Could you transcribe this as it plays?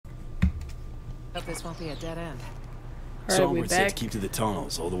Hope this won't be a dead end. Songbird said to keep to the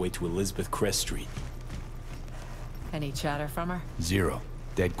tunnels all the way to Elizabeth Crest Street. Any chatter from her? Zero.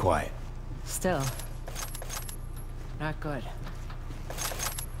 Dead quiet. Still. Not good.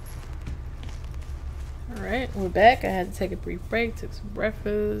 Alright, we're back. I had to take a brief break, took some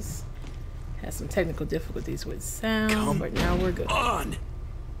breakfast. Had some technical difficulties with sound, but now we're good. On!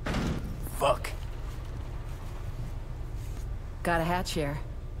 Fuck. Got a hatch here.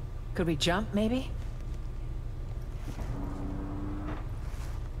 Could we jump, maybe?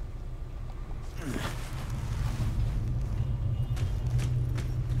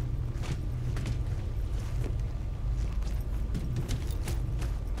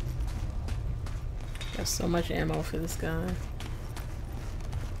 Got so much ammo for this gun.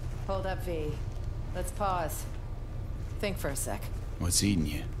 Hold up, V. Let's pause. Think for a sec. What's eating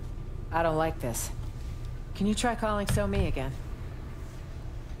you? I don't like this. Can you try calling So-Mi again?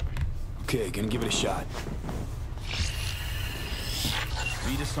 Okay, gonna give it a shot.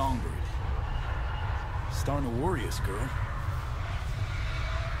 Read a Songbird. Starting to worry us, girl.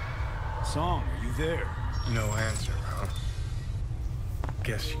 Song, are you there? No answer, huh?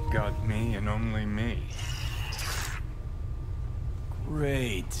 Guess you got me and only me.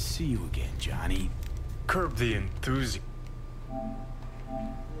 Great to see you again, Johnny. Curb the enthusiasm.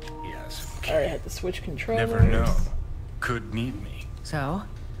 Yes. I already had to switch controllers. Never know. Could need me. So?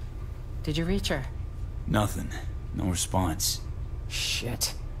 Did you reach her? Nothing. No response.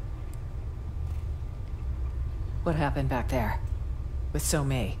 Shit. What happened back there? With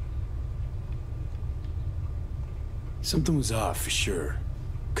So-Mi? Something was off, for sure.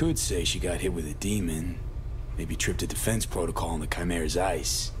 Could say she got hit with a demon. Maybe tripped a defense protocol on the Chimera's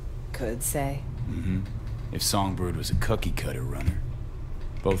ice. Could say. Mm-hmm. If Songbird was a cookie cutter runner.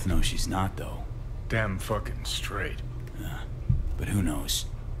 Both know she's not, though. Damn fucking straight. But who knows?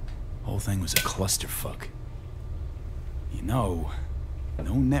 Whole thing was a clusterfuck. You know,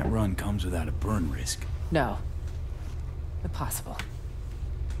 no net run comes without a burn risk. No. Impossible.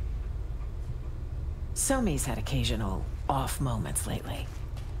 So-Mi's had occasional off moments lately.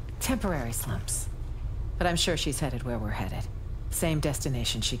 Temporary slumps. But I'm sure she's headed where we're headed. Same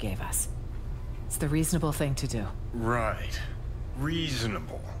destination she gave us. It's the reasonable thing to do. Right.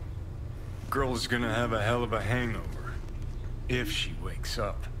 Reasonable. Girl's gonna have a hell of a hangover. If she wakes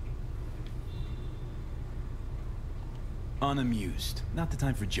up. Unamused. Not the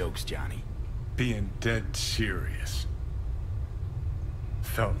time for jokes, Johnny. Being dead serious.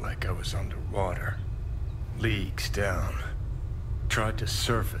 Felt like I was underwater. Leagues down. Tried to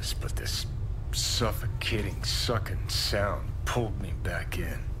surface, but this suffocating, sucking sound pulled me back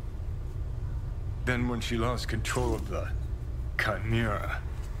in. Then when she lost control of the Chimera,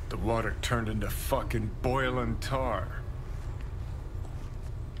 the water turned into fucking boiling tar.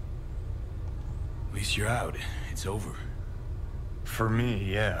 At least you're out. It's over. For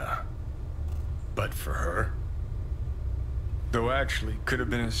me, yeah. But for her? Though actually, could have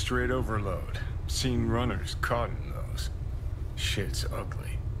been a straight overload. Seen runners caught in those. Shit's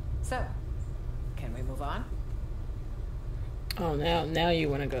ugly. So, can we move on? Oh, now you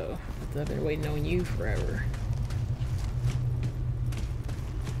want to go. I've been waiting on you forever.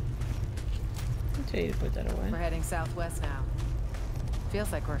 I'll tell you to put that away. We're heading southwest now.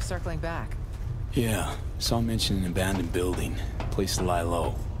 Feels like we're circling back. Yeah, saw mention an abandoned building. Place to lie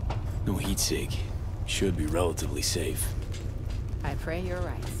low. No heat sig. Should be relatively safe. I pray you're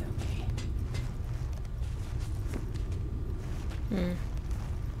right, So-Mi.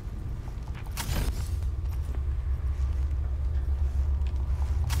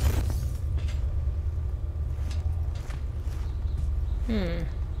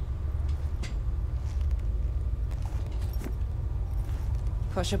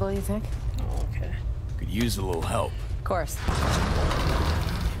 Pushable, you think? Oh, okay. Could use a little help. Of course.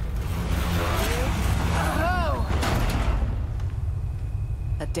 Oh!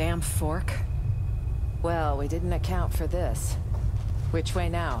 A damn fork? Well, we didn't account for this. Which way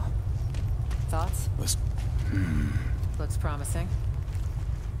now? Thoughts? Let's... Looks promising.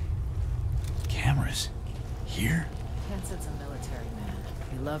 Cameras. Here? Hansen's a military man.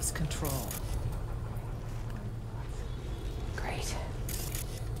 He loves control. Great.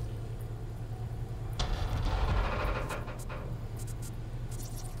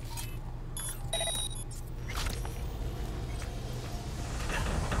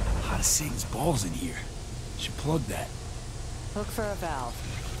 Hot as Satan's balls in here. Should plug that. Look for a valve.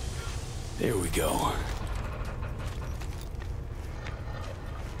 There we go.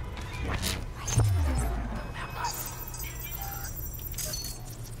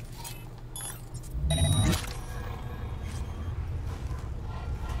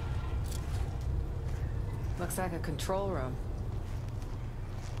 Looks like a control room.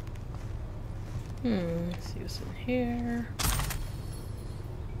 Let's see what's in here.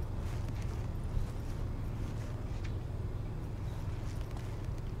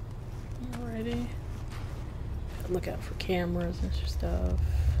 Alrighty. Look out for cameras and stuff.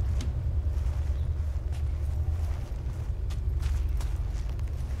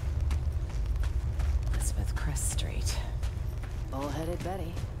 Elizabeth Crest Street. Bullheaded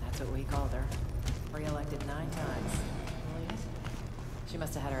Betty. That's what we called her. Re-elected 9 times. Believe it? She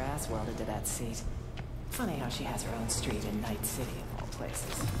must have had her ass welded to that seat. Funny how she has her own street in Night City of all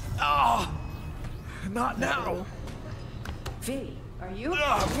places. Oh! Not now! V, are you?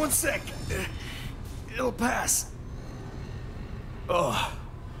 1 sec! It'll pass. Oh.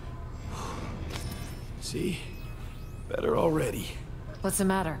 See? Better already. What's the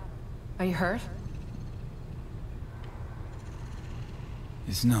matter? Are you hurt?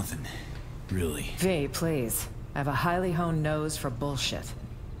 It's nothing. Really. V, please. I have a highly honed nose for bullshit.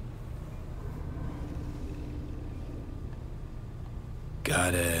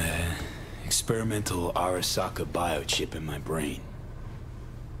 Got a experimental Arasaka biochip in my brain.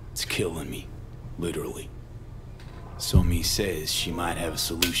 It's killing me, literally. Somi says she might have a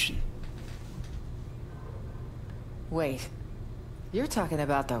solution. Wait. You're talking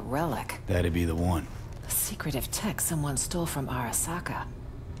about the relic. That'd be the one. The secretive tech someone stole from Arasaka.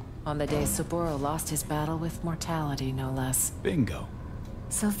 On the day Saburo lost his battle with mortality, no less. Bingo.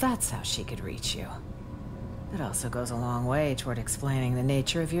 So that's how she could reach you. It also goes a long way toward explaining the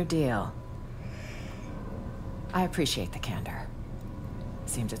nature of your deal. I appreciate the candor.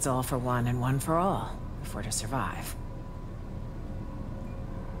 Seems it's all for one and one for all, if we're to survive.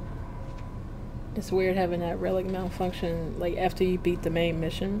 It's weird having that relic malfunction, like, after you beat the main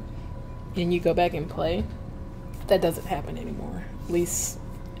mission, and you go back and play. That doesn't happen anymore. At least,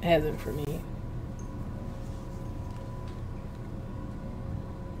 it hasn't for me.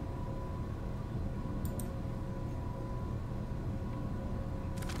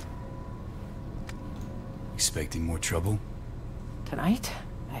 Expecting more trouble? Tonight,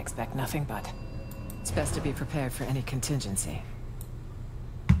 I expect nothing but. It's best to be prepared for any contingency.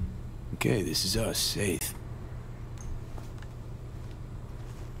 Okay, this is us, 8th.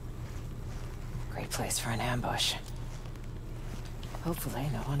 Great place for an ambush. Hopefully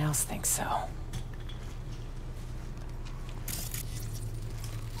no one else thinks so.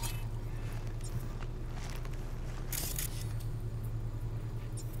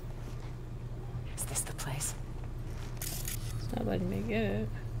 Is this the place? It's not letting me get it.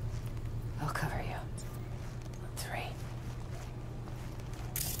 I'll cover you. 3.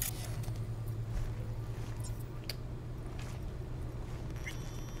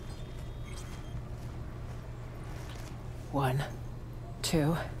 One,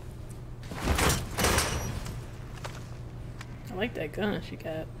 2. I like that gun she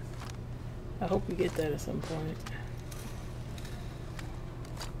got. I hope we get that at some point.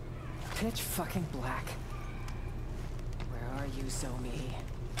 Pitch fucking black. Where are you, Zomi?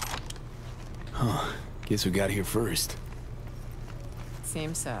 Huh. Guess we got here first.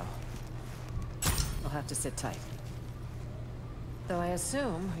 Seems so. We'll have to sit tight. Though I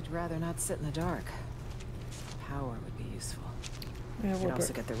assume we'd rather not sit in the dark. Power would be useful. Yeah, We'd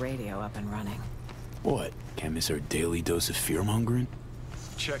also get the radio up and running. What? Can't miss our daily dose of fear-mongering?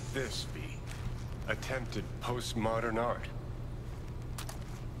 Check this, V. Attempted postmodern art.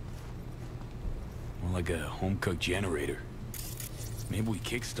 More like a home-cooked generator. Maybe we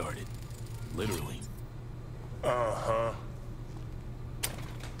kickstart it. Literally. Uh-huh.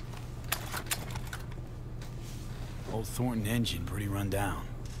 Old Thornton engine pretty run down.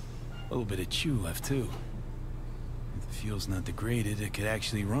 A little bit of chew left, too. If the fuel's not degraded, it could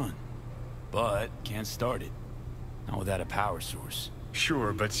actually run. But can't start it. Not without a power source.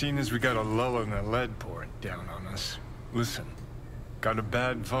 Sure, but seeing as we got a lull in the lead pouring down on us. Listen, got a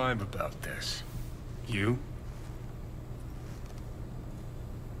bad vibe about this. You?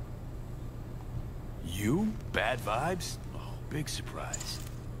 You? Bad vibes? Oh, big surprise.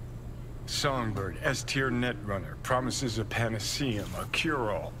 Songbird, S-tier netrunner, promises a panaceum, a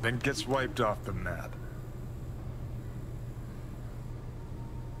cure-all, then gets wiped off the map.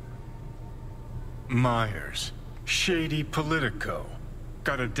 Myers, shady Politico.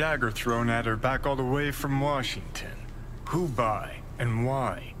 Got a dagger thrown at her back all the way from Washington. Who by and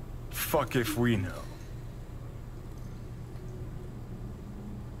why? Fuck if we know.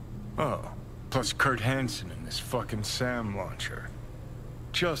 Oh, plus Kurt Hansen and this fucking SAM launcher.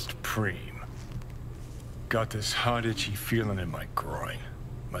 Just preem. Got this hot itchy feeling in my groin.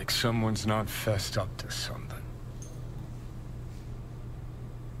 Like someone's not fessed up to something.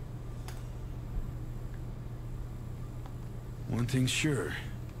 One thing's sure.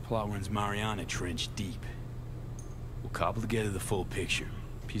 Plot runs Mariana Trench deep. We'll cobble together the full picture,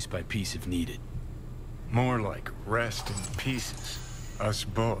 piece by piece if needed. More like rest in pieces. Us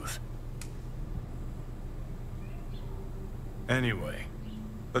both. Anyway,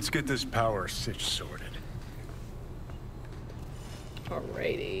 let's get this power sitch sorted.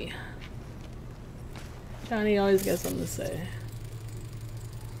 Alrighty. Johnny always got something to say.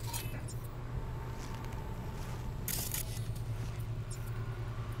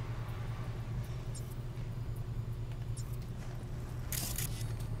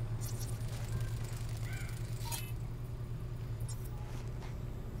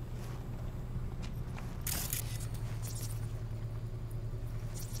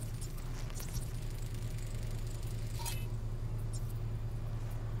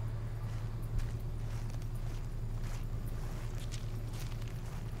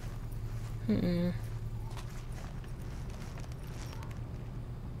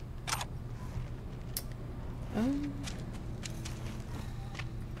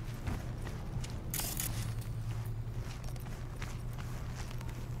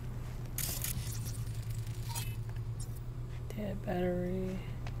 Dead battery.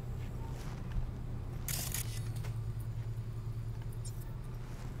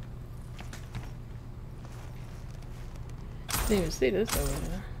 Didn't even see this over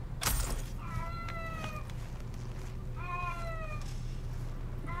there.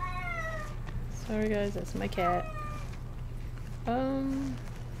 Sorry guys, that's my cat. Let's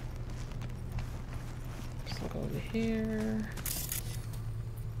look over here.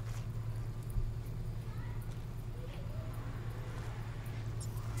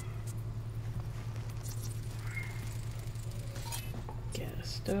 Gas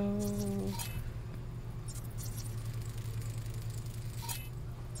stove.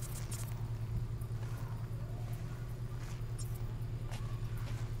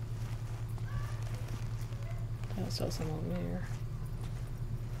 I saw some over here.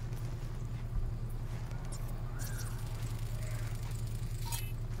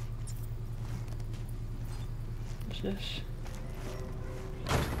 What's this?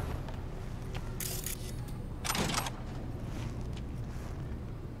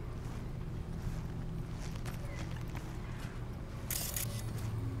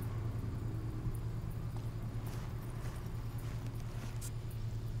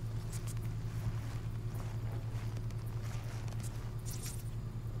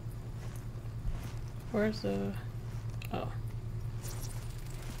 Where's the... oh.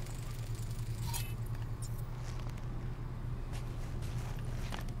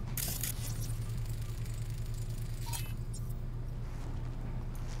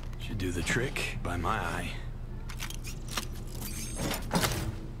 Should do the trick by my eye.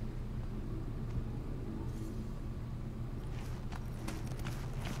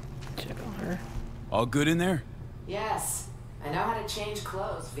 Check on her. All good in there? Yes. I know how to change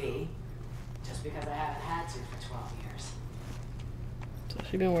clothes, V. Just because I haven't had to for 12 years. So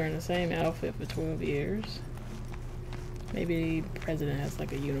she's been wearing the same outfit for 12 years. Maybe the president has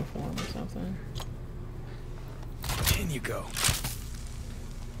like a uniform or something. In you go.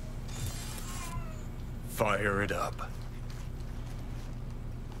 Fire it up.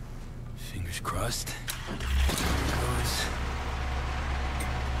 Fingers crossed. There it goes.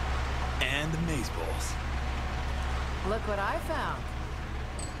 And the maze balls. Look what I found.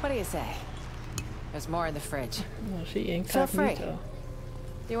 What do you say? There's more in the fridge. Well, she Feel free. incognito.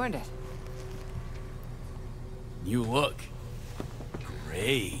 You earned it. You look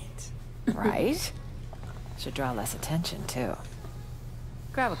great. Right? Should draw less attention, too.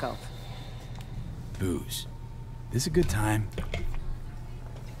 Grab a gulp. Booze. This a good time?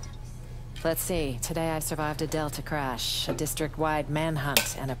 Let's see. Today I survived a Delta crash, a district-wide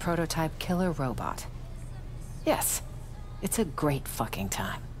manhunt, and a prototype killer robot. Yes. It's a great fucking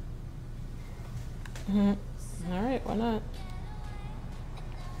time. Alright, why not?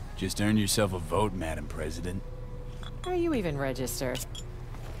 Just earned yourself a vote, Madam President. Are you even registered?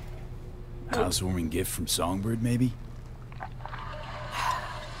 Housewarming gift from Songbird, maybe?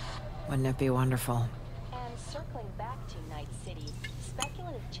 Wouldn't it be wonderful? And circling back to Night City,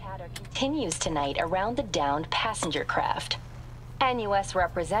 speculative chatter continues tonight around the downed passenger craft. NUS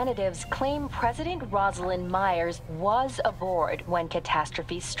representatives claim President Rosalind Myers was aboard when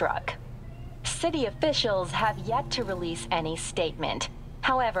catastrophe struck. City officials have yet to release any statement.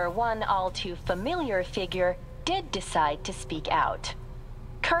 However, one all too familiar figure did decide to speak out.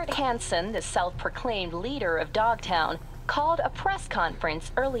 Kurt Hansen, the self-proclaimed leader of Dogtown, called a press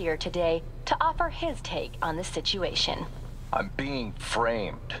conference earlier today to offer his take on the situation. I'm being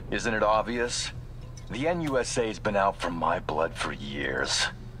framed. Isn't it obvious? The NUSA's been out for my blood for years.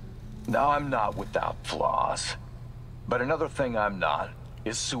 Now, I'm not without flaws. But another thing I'm not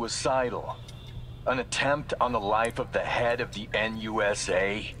is suicidal. An attempt on the life of the head of the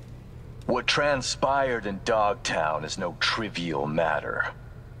NUSA? What transpired in Dogtown is no trivial matter.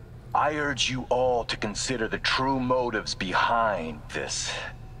 I urge you all to consider the true motives behind this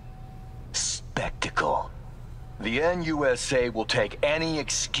spectacle. The NUSA will take any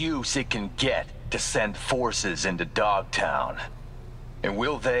excuse it can get to send forces into Dogtown. And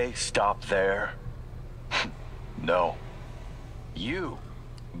will they stop there? No. You,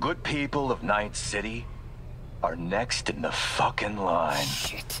 good people of Night City, are next in the fucking line.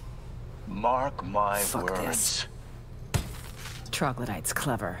 Shit. Mark my Fuck words. this. Troglodyte's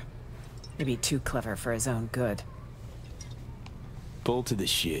clever. Maybe too clever for his own good. Bull to the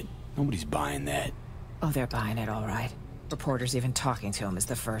shit. Nobody's buying that. Oh, they're buying it all right. Reporters even talking to him is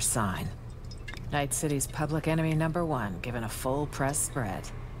the first sign. Night City's public enemy #1, given a full press spread.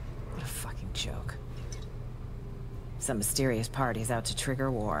 What a fucking joke. Some mysterious party's out to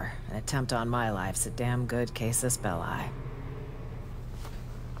trigger war. An attempt on my life's a damn good casus belli.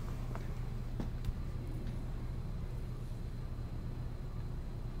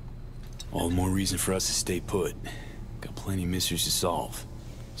 All the more reason for us to stay put. Got plenty of mysteries to solve.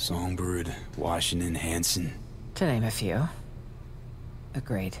 Songbird, Washington, Hansen. To name a few.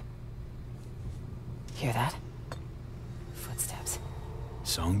 Agreed. Hear that? Footsteps.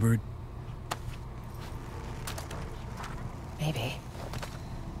 Songbird? Maybe.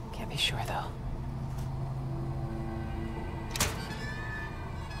 Can't be sure, though.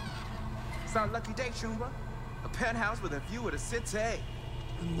 It's our lucky day, Chumba. A penthouse with a view of the city.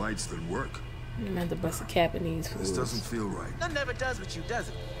 And lights that work. You meant to bust a cap in these fools. This doesn't feel right. That never does with you, does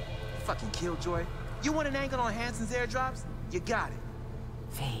it? Fucking Killjoy. You want an angle on Hansen's airdrops? You got it.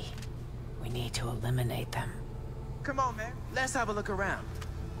 V, we need to eliminate them. Come on, man. Let's have a look around.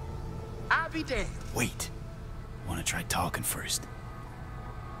 I'll be damned. Wait. Wanna try talking first?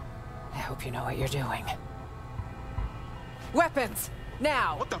 I hope you know what you're doing. Weapons!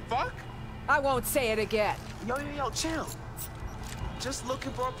 Now! What the fuck? I won't say it again. Yo, chill. Just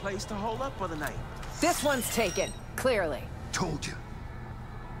looking for a place to hold up for the night. This one's taken, clearly. Told you.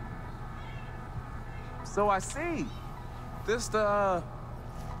 So I see. This the,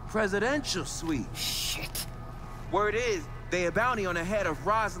 presidential suite. Shit. Word is, they a bounty on the head of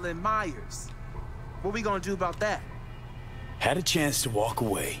Rosalind Myers. What we gonna do about that? Had a chance to walk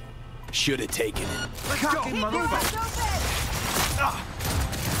away. Should have taken it. Let's go, motherfucker!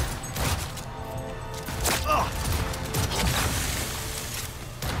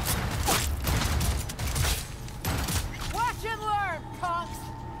 Watch and learn, punks!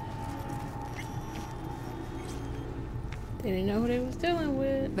 They didn't know who they was dealing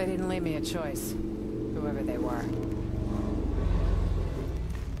with. They didn't leave me a choice, whoever they were.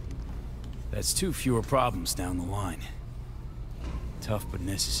 That's 2 fewer problems down the line. Tough but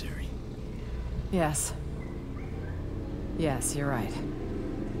necessary. Yes. Yes, you're right.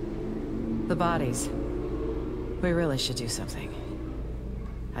 The bodies. We really should do something.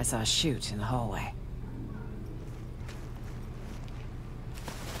 I saw a chute in the hallway.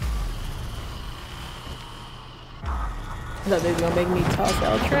 I thought they were gonna make me toss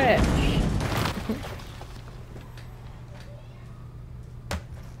out trash.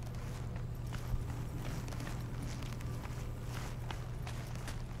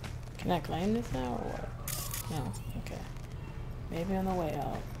 Can I claim this now or what? No, okay. Maybe on the way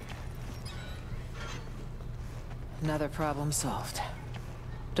out. Another problem solved.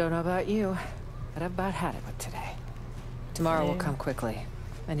 Don't know about you, but I've about had it with today. Tomorrow will Same. come quickly.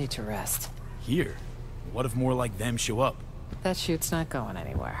 I need to rest. Here? What if more like them show up? That chute's not going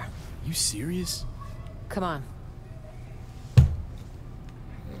anywhere. You serious? Come on.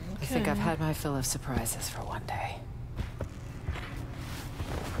 I think I've had my fill of surprises for one day.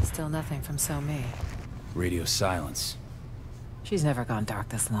 Still nothing from So Mi. Radio silence. She's never gone dark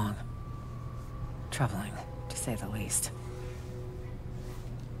this long. Troubling, to say the least.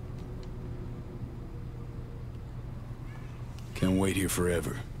 Can't wait here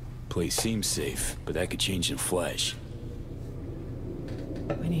forever. Place seems safe, but that could change in a flash.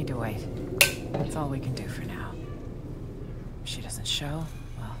 We need to wait. That's all we can do for now. If she doesn't show,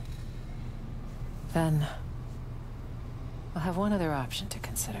 well... then... we'll have one other option to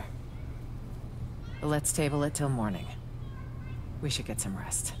consider. But let's table it till morning. We should get some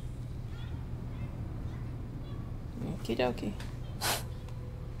rest. Okie dokie.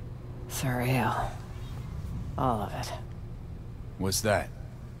 Surreal. All of it. What's that?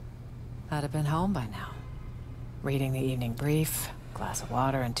 I'd have been home by now. Reading the evening brief, glass of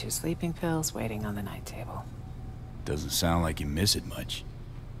water and 2 sleeping pills waiting on the night table. Doesn't sound like you miss it much.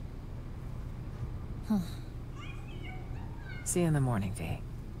 See you in the morning, V.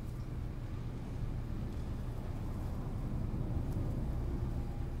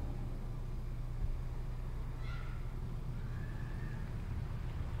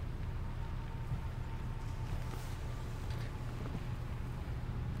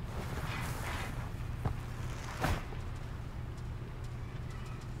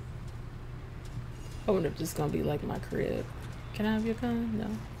 I wonder if this is gonna be like my crib. Can I have your gun? No.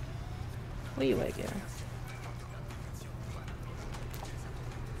 What do you like, Gary?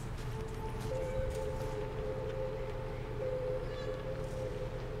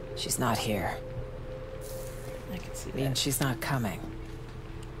 She's not here. I can see Means that. she's not coming.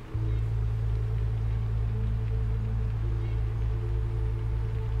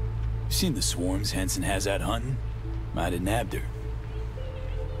 You seen the swarms Henson has out hunting? Might have nabbed her.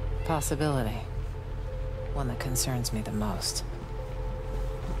 Possibility. One that concerns me the most.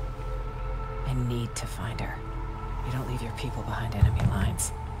 I need to find her. You don't leave your people behind enemy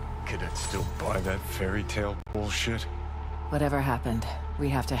lines. Could I still buy that fairy tale bullshit? Whatever happened, we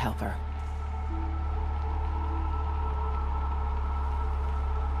have to help her.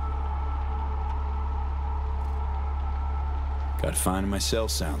 Gotta find her myself,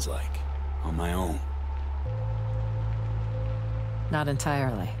 sounds like. On my own. Not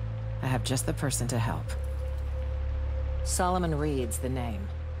entirely. I have just the person to help. Solomon Reed's the name.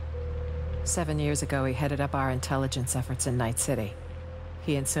 7 years ago, he headed up our intelligence efforts in Night City.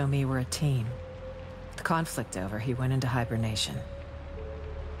 He and So-Mi were a team. The conflict over, he went into hibernation.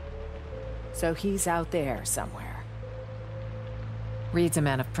 So he's out there somewhere. Reed's a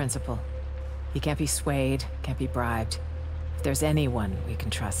man of principle. He can't be swayed, can't be bribed. If there's anyone we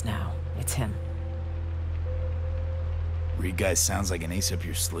can trust now, it's him. Reed guy sounds like an ace up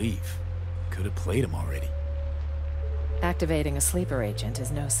your sleeve. Could have played him already. Activating a sleeper agent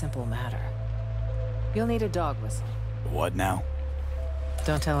is no simple matter. You'll need a dog whistle. What now?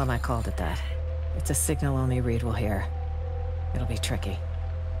 Don't tell him I called it that. It's a signal only Reed will hear. It'll be tricky.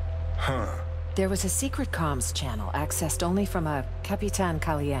 Huh. There was a secret comms channel accessed only from a Capitan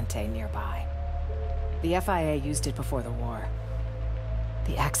Caliente nearby. The FIA used it before the war.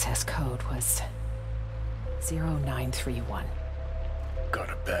 The access code was 0931. Got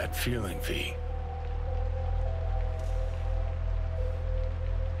a bad feeling, V.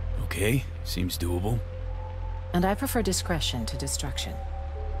 Okay, seems doable. And I prefer discretion to destruction.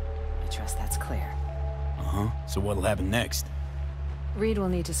 I trust that's clear. Uh-huh. So what'll happen next? Reed will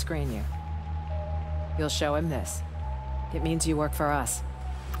need to screen you. You'll show him this. It means you work for us.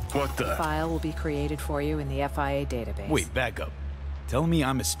 What the? A file will be created for you in the FIA database. Wait, back up. Telling me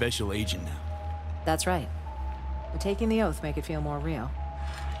I'm a special agent now. That's right. But taking the oath make it feel more real.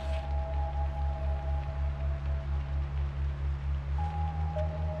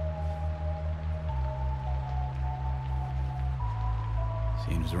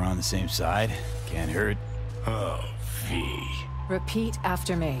 Seems we're on the same side. Can't hurt. Oh, V. Repeat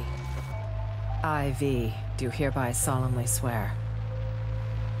after me. I, V, do hereby solemnly swear.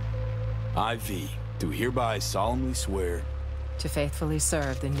 I, V, do hereby solemnly swear To faithfully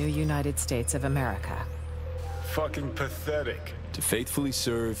serve the new United States of America. Fucking pathetic. to faithfully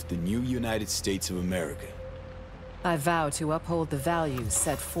serve the new United States of America. I vow to uphold the values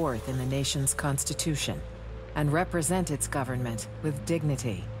set forth in the nation's Constitution and represent its government with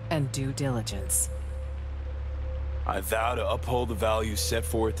dignity and due diligence. I vow to uphold the values set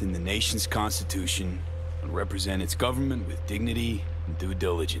forth in the nation's Constitution and represent its government with dignity and due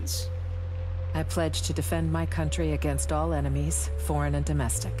diligence. I pledge to defend my country against all enemies, foreign and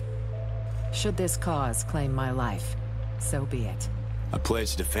domestic. Should this cause claim my life, so be it. I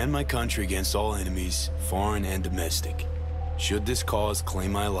pledge to defend my country against all enemies, foreign and domestic. Should this cause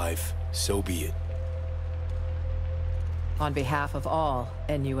claim my life, so be it. On behalf of all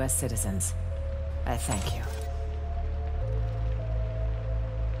NUS citizens, I thank you.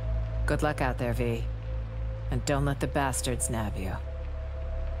 Good luck out there, V. And don't let the bastards nab you.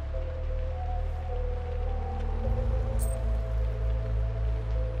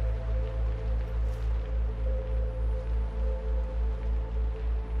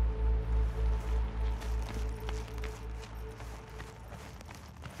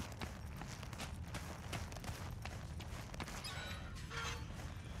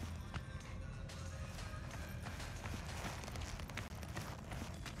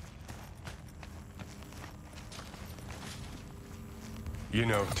 You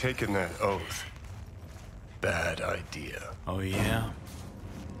know, taking that oath. Bad idea. Oh yeah?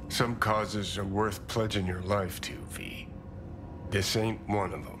 Some causes are worth pledging your life to, V. This ain't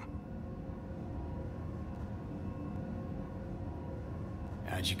one of them.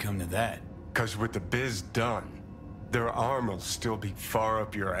 How'd you come to that? 'Cause with the biz done, their arm'll still be far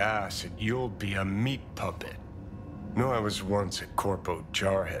up your ass and you'll be a meat puppet. No, I was once a corpo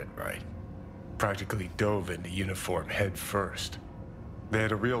jarhead, right? Practically dove into uniform head first. They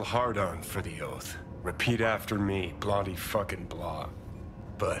had a real hard-on for the oath. Repeat after me, bloody fucking blah.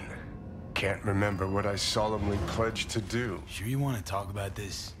 But can't remember what I solemnly pledged to do. Sure you want to talk about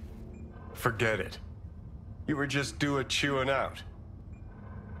this? Forget it. You were just due a chewing out.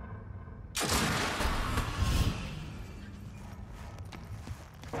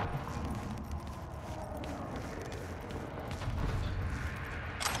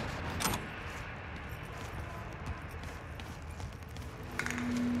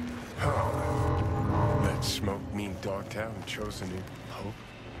 That smoke mean Dogtown chose a new hope?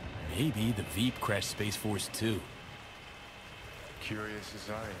 Maybe the Veep crashed Space Force 2. Curious as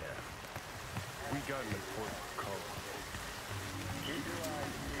I am. We got an important call.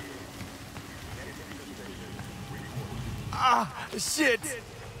 Ah, shit!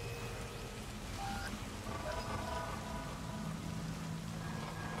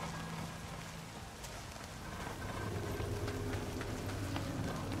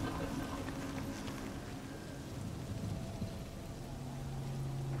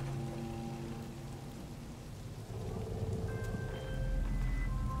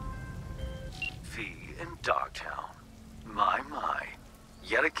 V in Dogtown. My.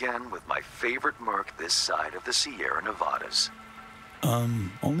 Yet again with my favorite merc this side of the Sierra Nevadas.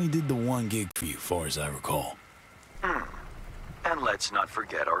 Only did the one gig for you, far as I recall. And let's not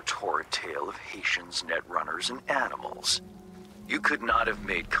forget our torrid tale of Haitians, netrunners, and animals. You could not have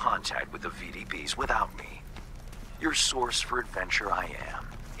made contact with the VDBs without me. Your source for adventure I am,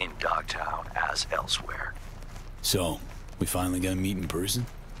 in Dogtown as elsewhere. So, we finally gonna meet in person?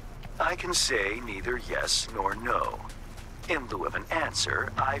 I can say neither yes nor no. In lieu of an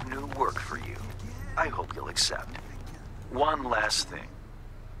answer, I've new work for you. I hope you'll accept. One last thing.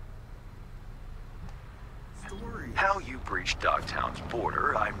 How you breached Dogtown's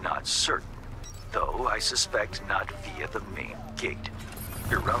border, I'm not certain. Though I suspect not via the main gate.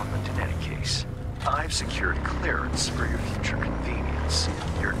 Irrelevant in any case. I've secured clearance for your future convenience.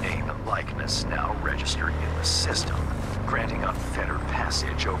 Your name and likeness now registered in the system, granting unfettered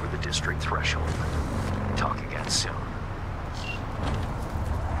passage over the district threshold. Talk again soon.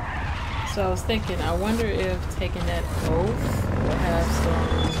 So I was thinking, I wonder if taking that oath will have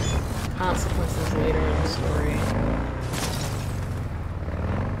some consequences later in the story.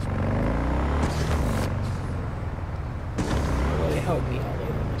 Or will it help me out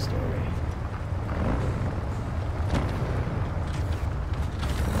later in the story?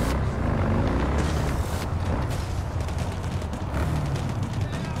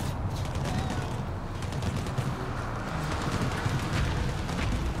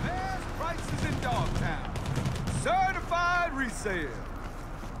 Resale.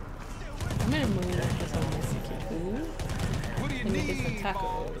 I'm in a mood for some Mexican food. What do you Let me get some need,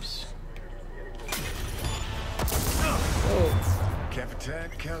 tacos. Oh, Capitan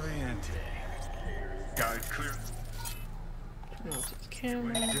Caliente. Got it clear. turn off the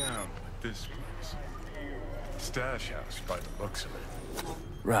camera. Went down with this place. Stash house by the looks of it.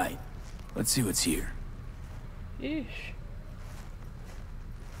 Right. Let's see what's here. Eesh.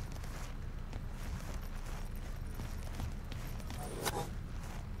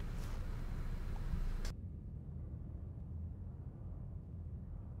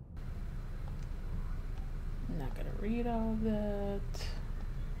 I'm not gonna read all of that.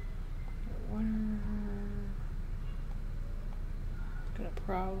 Got a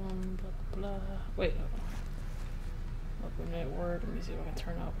problem, blah blah blah. Wait, hold on. Open network. Let me see if I can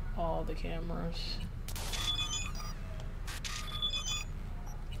turn off all the cameras.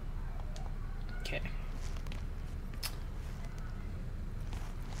 Okay.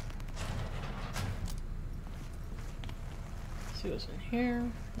 See what's in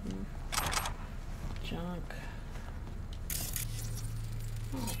here. Junk.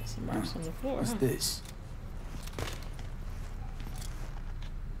 Oh, some marks on the floor. What's this?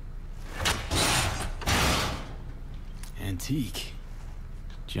 Antique.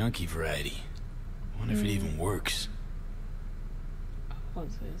 Junky variety. Wonder if it even works.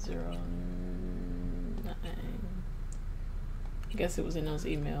 What's it? 09. I guess it was in those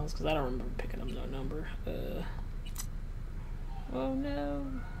emails because I don't remember picking up no number. Oh no.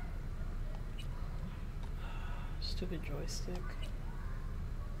 Stupid joystick.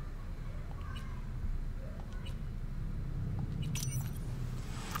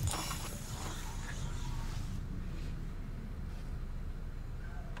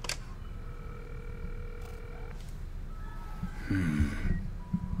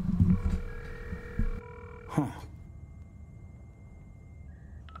 Huh.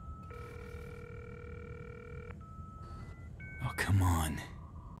 Oh, come on.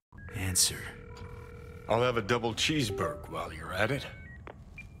 Answer. I'll have a double cheeseburger while you're at it.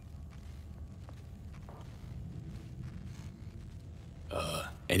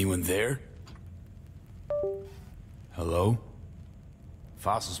 Anyone there? Hello?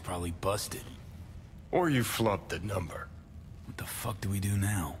 Fossil's probably busted. Or you flubbed the number. What the fuck do we do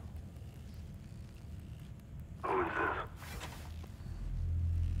now? Who is this?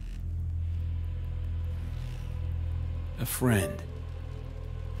 A friend.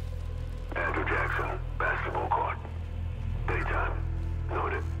 Andrew Jackson, basketball court. Daytime.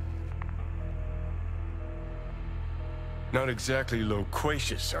 Noted. Not exactly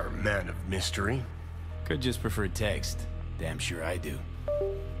loquacious, our man of mystery. Could just prefer text. Damn sure I do.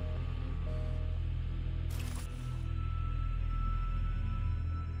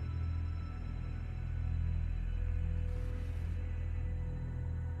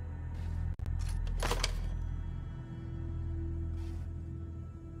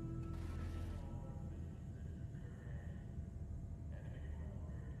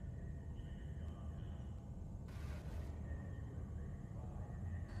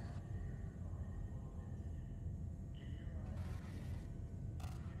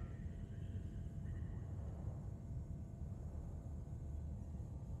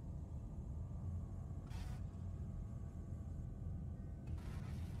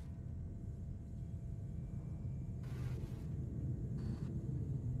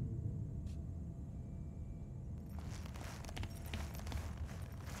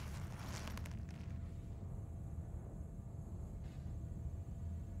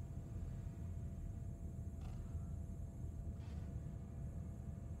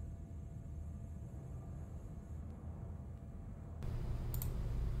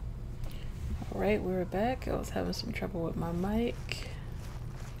 Alright, we're back. I was having some trouble with my mic.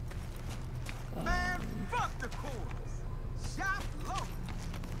 Man, fuck the chorus. Shop low.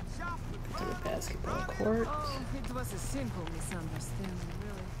 Shop with To the Ronald, basketball Ronald. court. Oh, it was a simple misunderstanding,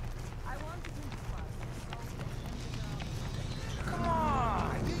 really. I wanted to... Come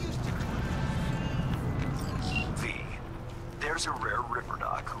on. You used to... V. There's a rare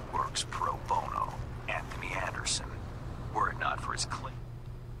Ripperdoc who works pro bono. Anthony Anderson. Were it not for his clean.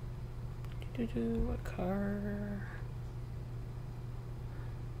 What car?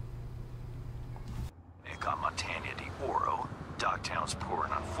 Nick on Montana de Oro, Dogtown's poor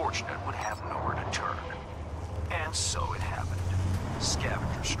and unfortunate would have nowhere to turn. And so it happened.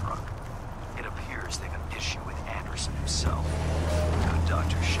 Scavenger struck. It appears they've an issue with Anderson himself. The good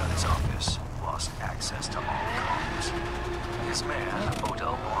doctor shut his office, lost access to all comms. His man,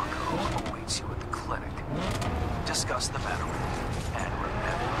 Odell Blanco, awaits you at the clinic. Discuss the matter with him, and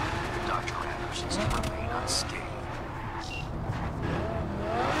remember, Dr. Anderson's to remain unscathed.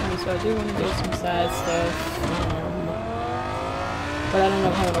 Okay, so I do want to do some side stuff, but I don't know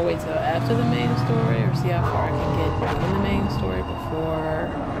if I want to wait till after the main story or see how far I can get in the main story before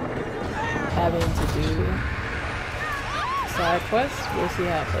having to do side quests. We'll see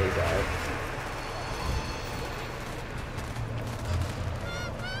how it plays out.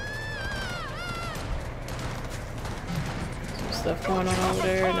 Stuff going on over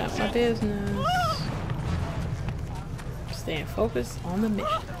there, not my business. Staying focused on the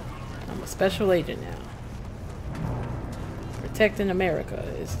mission. I'm a special agent now. Protecting America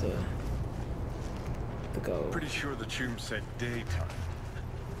is the goal. Pretty sure the tomb said daytime.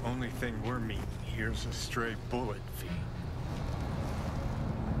 Only thing we're meeting here's a stray bullet fee.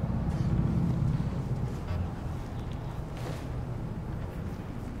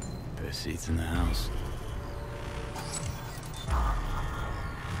 Best seats in the house.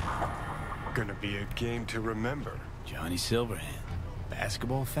 Gonna be a game to remember. Johnny Silverhand.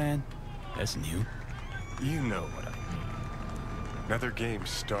 Basketball fan? That's new. You know what I mean. Another game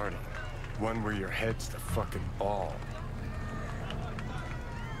starting. One where your head's the fucking ball.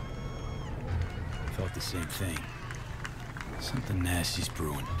 Felt the same thing. Something nasty's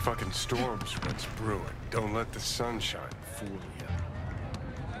brewing. Fucking storm's what's brewing. Don't let the sunshine fool you.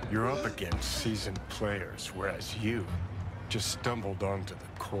 You're up against seasoned players, whereas you just stumbled onto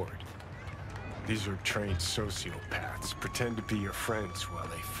the court. These are trained sociopaths. Pretend to be your friends while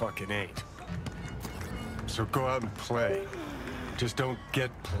they fucking ain't. So go out and play. Just don't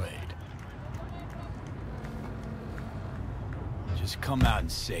get played. Just come out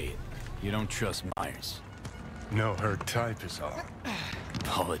and say it. You don't trust Myers. No, her type is all.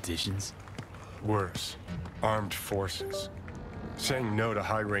 Politicians? Worse. Armed forces. Saying no to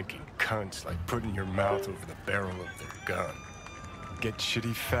high-ranking cunts like putting your mouth over the barrel of their gun. get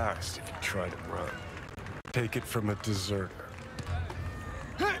shitty fast if you try to run. Take it from a deserter.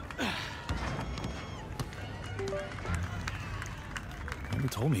 Never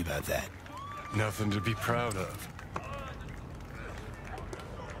told me about that. Nothing to be proud of.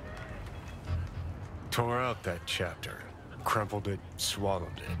 Tore out that chapter. Crumpled it,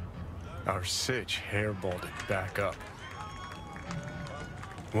 swallowed it. Our sitch hairballed it back up.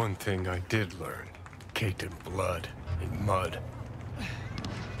 One thing I did learn. Caked in blood and mud.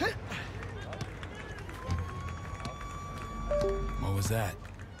 What was that?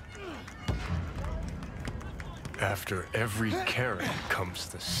 After every carrot comes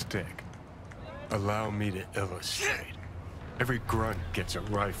the stick. Allow me to illustrate. Every grunt gets a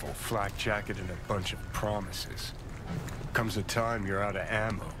rifle, flak jacket, and a bunch of promises. Comes a time you're out of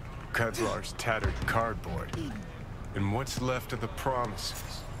ammo, Kevlar's tattered cardboard. And what's left of the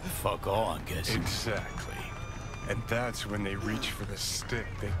promises? Fuck all, I'm guessing. Exactly. And that's when they reach for the stick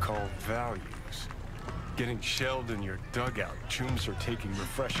they call values. Getting shelled in your dugout, chooms are taking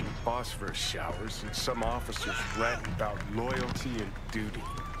refreshing phosphorus showers, and some officers ranting about loyalty and duty.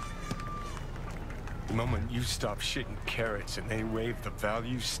 The moment you stop shitting carrots and they wave the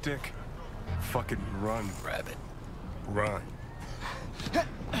value stick, fucking run, rabbit. Run.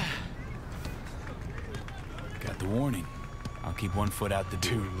 Got the warning. I'll keep one foot out the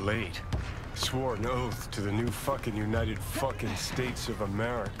door. Too late. Swore an oath to the new fucking United fucking States of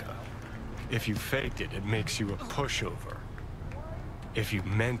America. If you faked it, it makes you a pushover. If you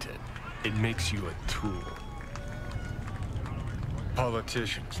meant it, it makes you a tool.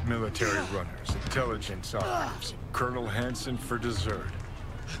 Politicians, military runners, intelligence operatives, Colonel Hansen for dessert.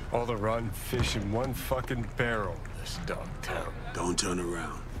 All the rotten fish in one fucking barrel in this dog town. Don't turn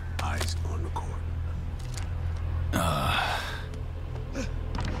around. Eyes on the court.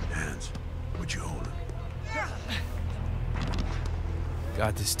 Hands, what you holding?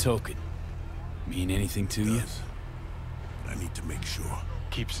 Got this token. Mean anything to you? I need to make sure.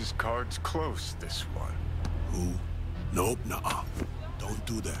 Keeps his cards close, this one. Who? Nope, nuh-uh. Don't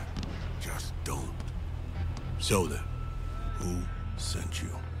do that. Just don't. So then, who sent you?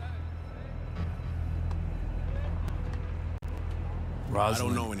 Rosalind. I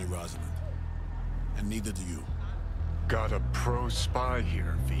don't know any Rosalind. And neither do you. Got a pro spy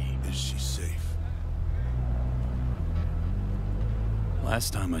here, V. Is she safe?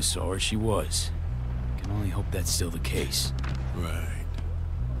 Last time I saw her, she was. Can only hope that's still the case. Right.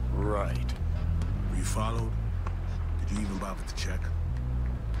 Right. Were you followed? Did you even bother to check?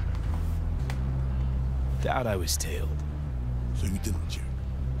 Doubt I was tailed. So you didn't check.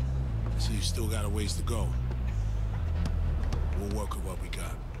 So you still got a ways to go. We'll work with what we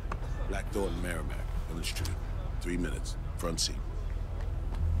got. Black Thornton, Merrimack, Village Street. 3 minutes. Front seat.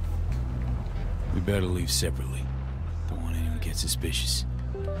 We better leave separately. Don't want anyone to get suspicious.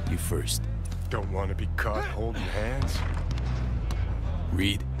 You first. Don't want to be caught holding hands?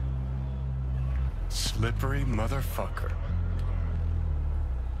 Reed. Slippery motherfucker.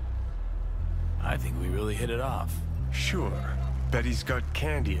 I think we really hit it off. Sure. Bet he's got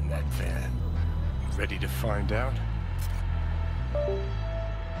candy in that van. Ready to find out?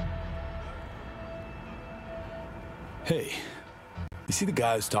 Hey, you see the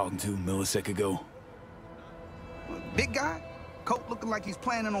guy I was talking to a millisecond ago? Big guy? Coat looking like he's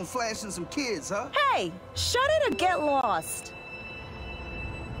planning on flashing some kids, huh? Hey, shut it or get lost.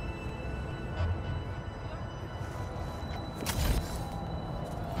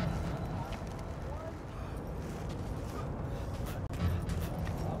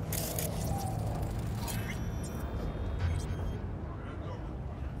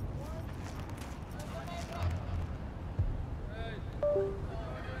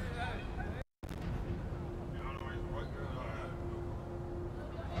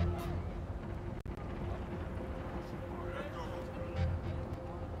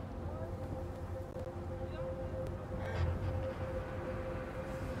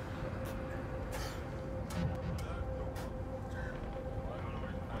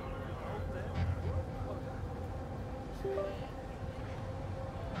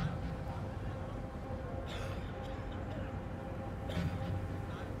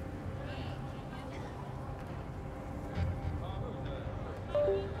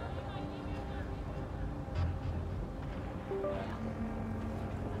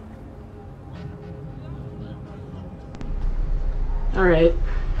 Alright,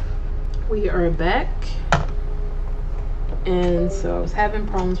 we are back, and so I was having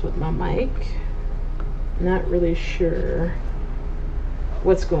problems with my mic. Not really sure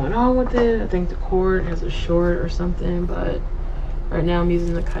what's going on with it. I think the cord has a short or something, but Right now I'm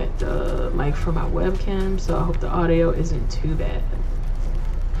using the mic for my webcam, so I hope the audio isn't too bad.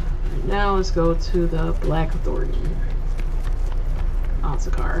 Right now let's go to the Blackthorn. Oh, it's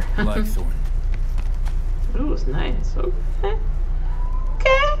a car. Blackthorn. Ooh, it's nice. Okay. Okay.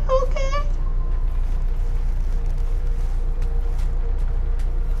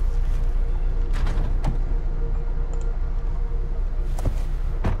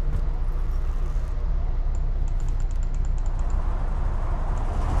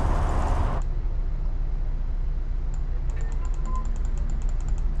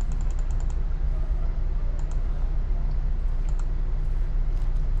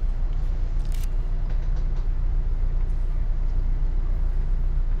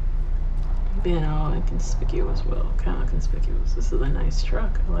 Being all inconspicuous, well, kind of conspicuous. This is a nice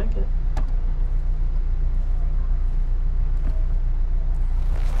truck. I like it.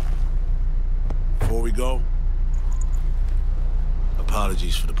 Before we go,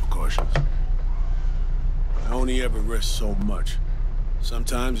 apologies for the precautions. I only ever risk so much.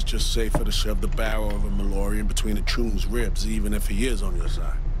 Sometimes it's just safer to shove the barrel of a Malorian between a Troon's ribs, even if he is on your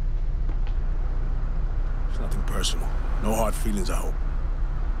side. It's nothing personal. No hard feelings, I hope.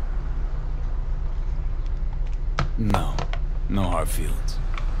 No hard feelings.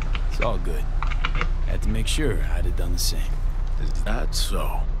 It's all good. Had to make sure I'd have done the same. Is that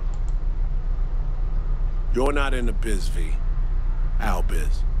so? You're not in the biz, V. Our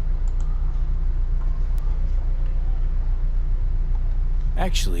biz.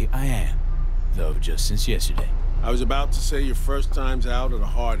 Actually, I am. Though just since yesterday. I was about to say your first times out are the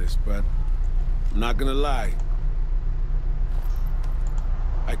hardest, but I'm not gonna lie.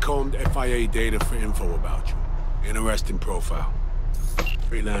 I combed FIA data for info about you. Interesting profile.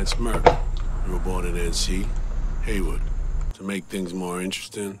 Freelance merc. You were born in NC, Haywood. To make things more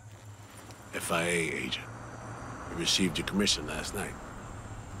interesting, FIA agent. You received your commission last night.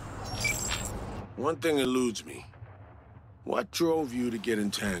 One thing eludes me. What drove you to get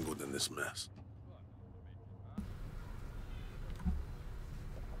entangled in this mess?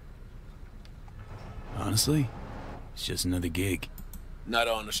 Honestly, it's just another gig. Not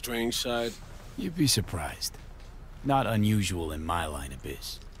on the strange side? You'd be surprised. Not unusual in my line of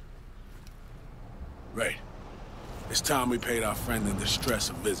biz. Right. It's time we paid our friend in distress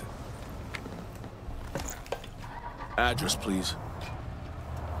a visit. Address, please.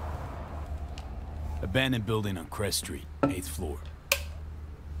 Abandoned building on Crest Street, 8th floor.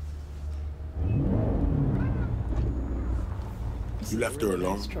 You left her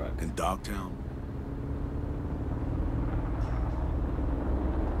alone in Dogtown?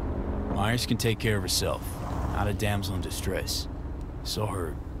 Myers can take care of herself. Not a damsel in distress. Saw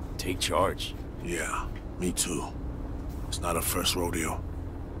her take charge. Yeah, me too. It's not her first rodeo.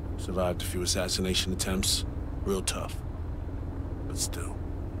 Survived a few assassination attempts. Real tough. But still.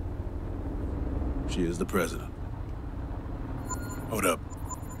 She is the president. Hold up.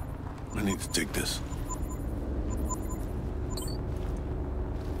 I need to take this.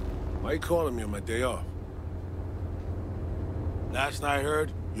 Why are you calling me on my day off? Last I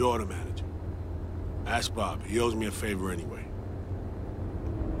heard, you're the manager. Ask Bob. He owes me a favor anyway.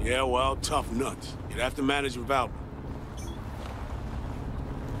 Yeah, well, tough nuts. You'd have to manage without me.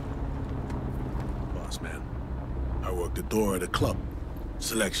 Boss man, I work the door at a club.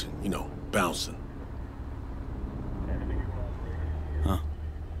 Selection, you know, bouncing. Huh.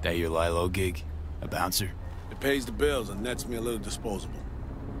 That your Lilo gig? A bouncer? It pays the bills and nets me a little disposable.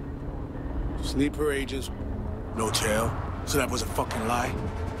 Sleeper agents, no jail. So that was a fucking lie?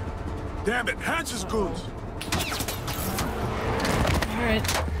 Damn it, Hans's goons! Alright.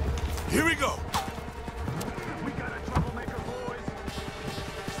 Here we go! We got a troublemaker, boys.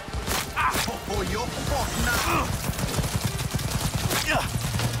 Ah, for your fault now.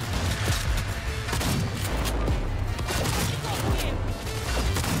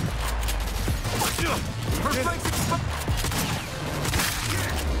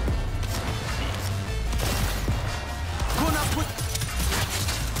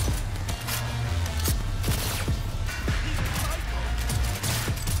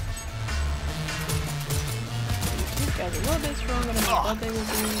 A little bit stronger than I thought they would be,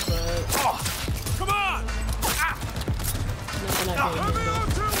 but come on! nothing I can't do.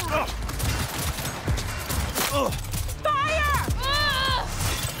 Fire!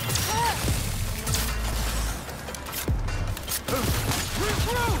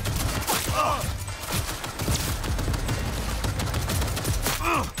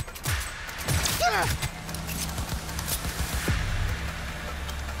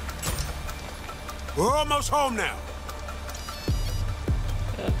 We're almost home now.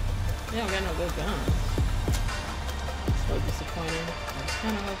 They don't got no good guns. So little disappointed. I was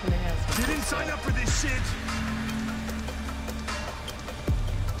kind of hoping they had some. Didn't sign up for this shit!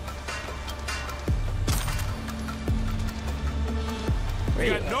 We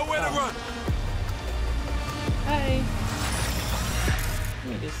got nowhere to run! Hi.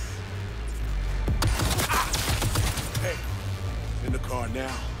 Let me just... Hey, in the car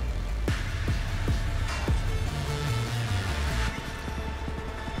now.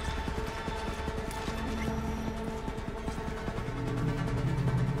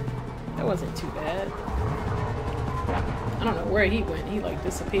 That wasn't too bad. I don't know where he went. He like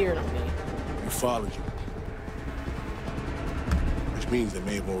disappeared on me. We followed you. Which means they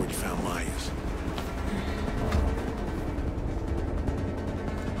may have already found Myers.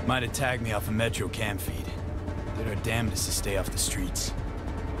 Might have tagged me off a Metro cam feed. Did our damnedest to stay off the streets.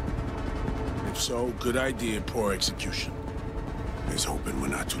 If so, good idea, poor execution. Here's hoping we're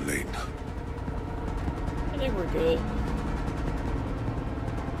not too late. I think we're good.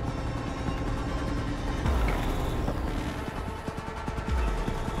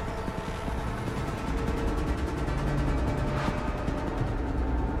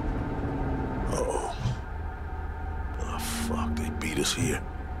 Here.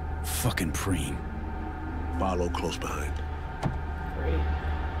 Fucking preem. Follow close behind. Great.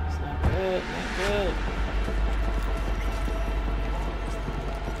 It's not good, not good.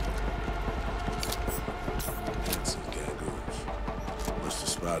 Some gangoons. Must have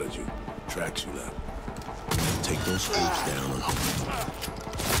spotted you. Tracks you left. Take those freaks down and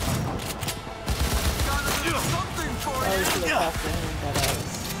Probably should have talked to him, but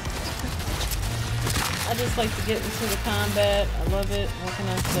I just like to get into the combat. I love it. What can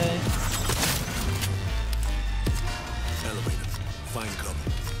I say? Elevator. Find cover.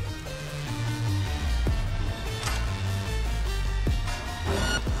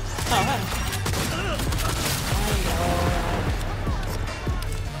 Oh, hi.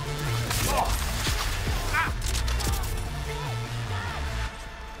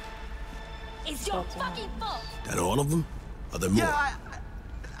 It's your fucking fault. That all of them? Are there more? Yeah,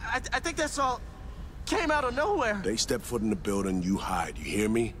 I think that's all. Came out of nowhere. They step foot in the building, you hide. You hear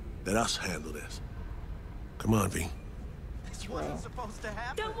me? Let us handle this. Come on, V. This wasn't supposed to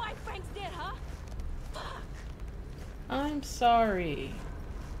happen. Don't white Frank's dead, huh? Fuck. I'm sorry.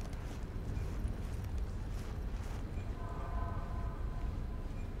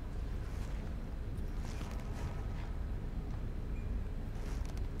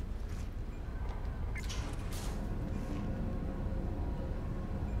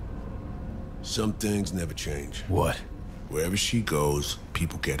 Some things never change. What? Wherever she goes,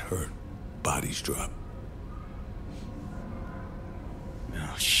 people get hurt. Bodies drop.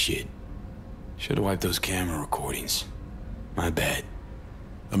 Oh, shit. Should have wiped those camera recordings. My bad.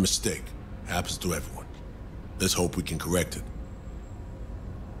 A mistake. Happens to everyone. Let's hope we can correct it.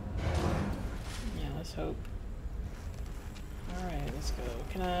 Yeah, let's hope. Alright, let's go.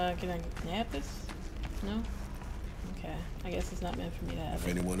 Can I nap this? No? Okay. I guess it's not meant for me to have If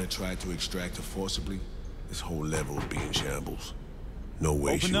it. anyone had tried to extract her forcibly, this whole level would be in shambles. No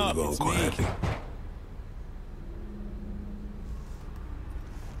way she would have gone quietly.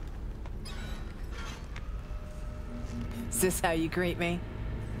 Is this how you greet me?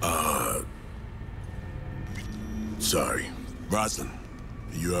 Sorry. Rosalind,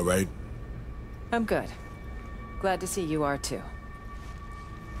 are you alright? I'm good. Glad to see you are too.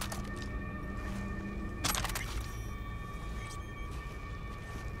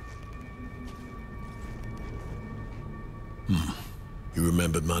 You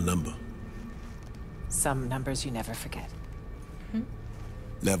remembered my number. Some numbers you never forget.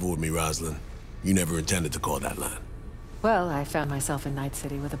 Level with me, Rosalind. You never intended to call that line. Well, I found myself in Night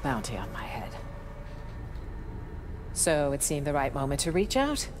City with a bounty on my head. So it seemed the right moment to reach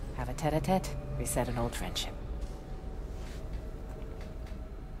out, have a tete-a-tete, reset an old friendship.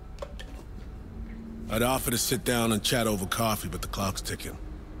 I'd offer to sit down and chat over coffee, but the clock's ticking.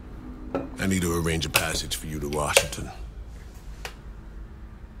 I need to arrange a passage for you to Washington.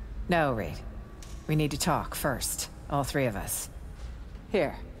 No, Reed. We need to talk first. All three of us.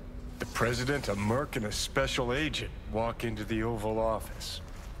 Here. The president, a merc, and a special agent walk into the Oval Office.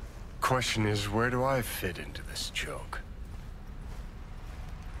 Question is, where do I fit into this joke?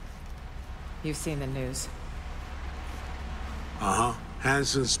 You've seen the news. Uh-huh.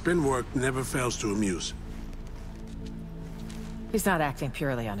 Hansen's spin work never fails to amuse. He's not acting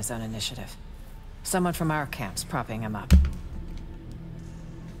purely on his own initiative. Someone from our camp's propping him up.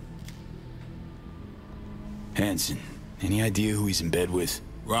 Hansen, any idea who he's in bed with?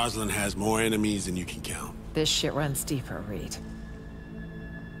 Rosalind has more enemies than you can count. This shit runs deeper, Reed.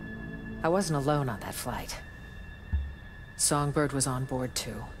 I wasn't alone on that flight. Songbird was on board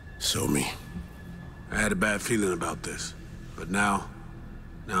too. So me. I had a bad feeling about this. But now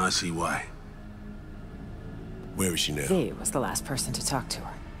I see why. Where is she now? V was the last person to talk to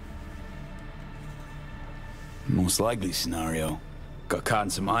her. Most likely scenario. Got caught in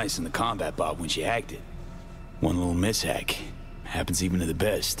some ice in the combat bot when she hacked it. One little mishack. Happens even to the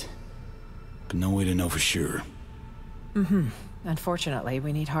best. But no way to know for sure. Mm-hmm. Unfortunately,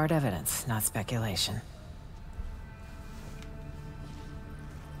 we need hard evidence, not speculation.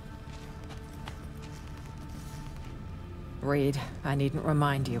 Reed, I needn't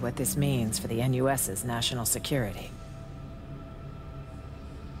remind you what this means for the NUS's national security.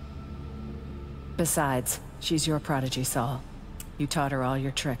 Besides, she's your prodigy, Saul. You taught her all your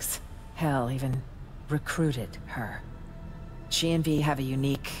tricks. Hell, even recruited her. She and V have a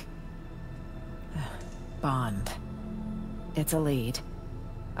unique... bond. It's a lead.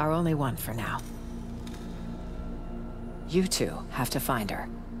 Our only one for now. You two have to find her.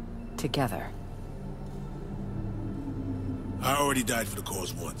 Together. I already died for the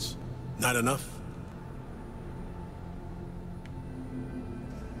cause once. Not enough?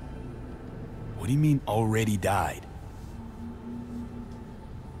 What do you mean, already died?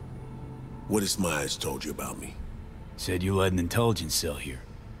 What has Myers told you about me? Said you led an intelligence cell here.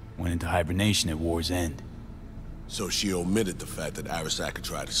 Went into hibernation at war's end. So she omitted the fact that Arasaka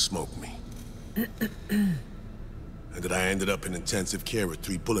tried to smoke me. And that I ended up in intensive care with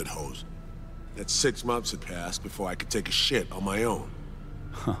 3 bullet holes. That 6 months had passed before I could take a shit on my own.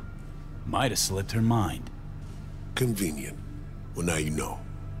 Huh. Might have slipped her mind. Convenient. Well, now you know.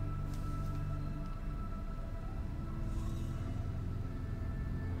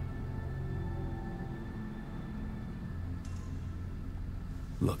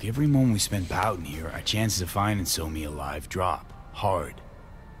 Look, every moment we spend pouting here, our chances of finding Somi alive drop. Hard.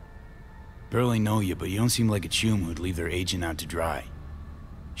 Barely know you, but you don't seem like a chum who'd leave their agent out to dry.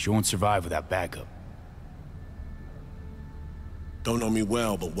 She won't survive without backup. Don't know me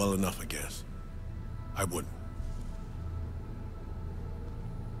well, but well enough, I guess. I wouldn't.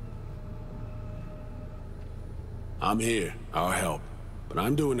 I'm here. I'll help. But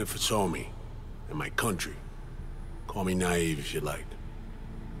I'm doing it for Somi and my country. Call me naive if you like.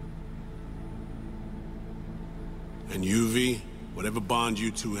 And you, V, whatever bond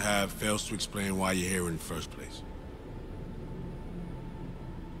you two have fails to explain why you're here in the first place.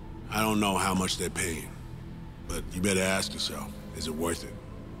 I don't know how much they're paying, but you better ask yourself, is it worth it?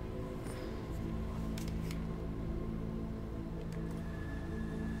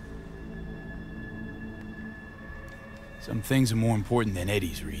 Some things are more important than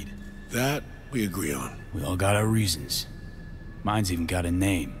Eddie's, Reed. That we agree on. We all got our reasons. Mine's even got a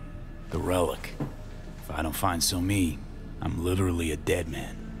name. The Relic. If I don't find Somi, I'm literally a dead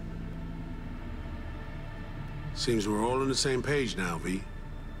man. Seems we're all on the same page now, V.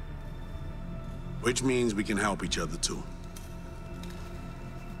 Which means we can help each other, too.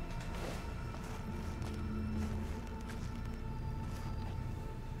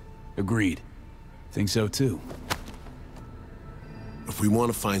 Agreed. Think so, too. If we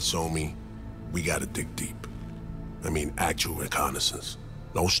want to find Somi, we gotta dig deep. I mean, actual reconnaissance.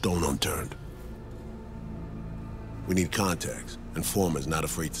 No stone unturned. We need contacts, informers not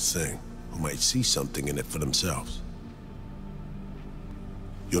afraid to sing, who might see something in it for themselves.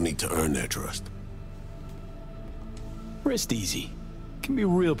 You'll need to earn their trust. Rest easy. Can be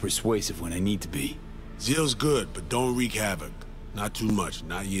real persuasive when I need to be. Zeal's good, but don't wreak havoc. Not too much,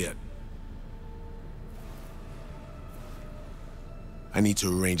 not yet. I need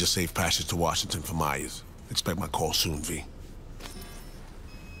to arrange a safe passage to Washington for Myers. Expect my call soon, V.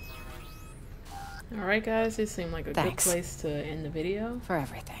 Alright guys, this seemed like a Thanks. good place to end the video. For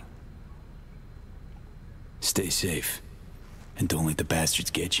everything. Stay safe. And don't let the bastards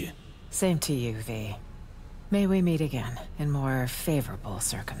get you. Same to you, V. May we meet again in more favorable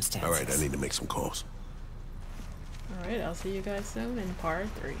circumstances. All right, I need to make some calls. Alright, I'll see you guys soon in part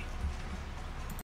 3.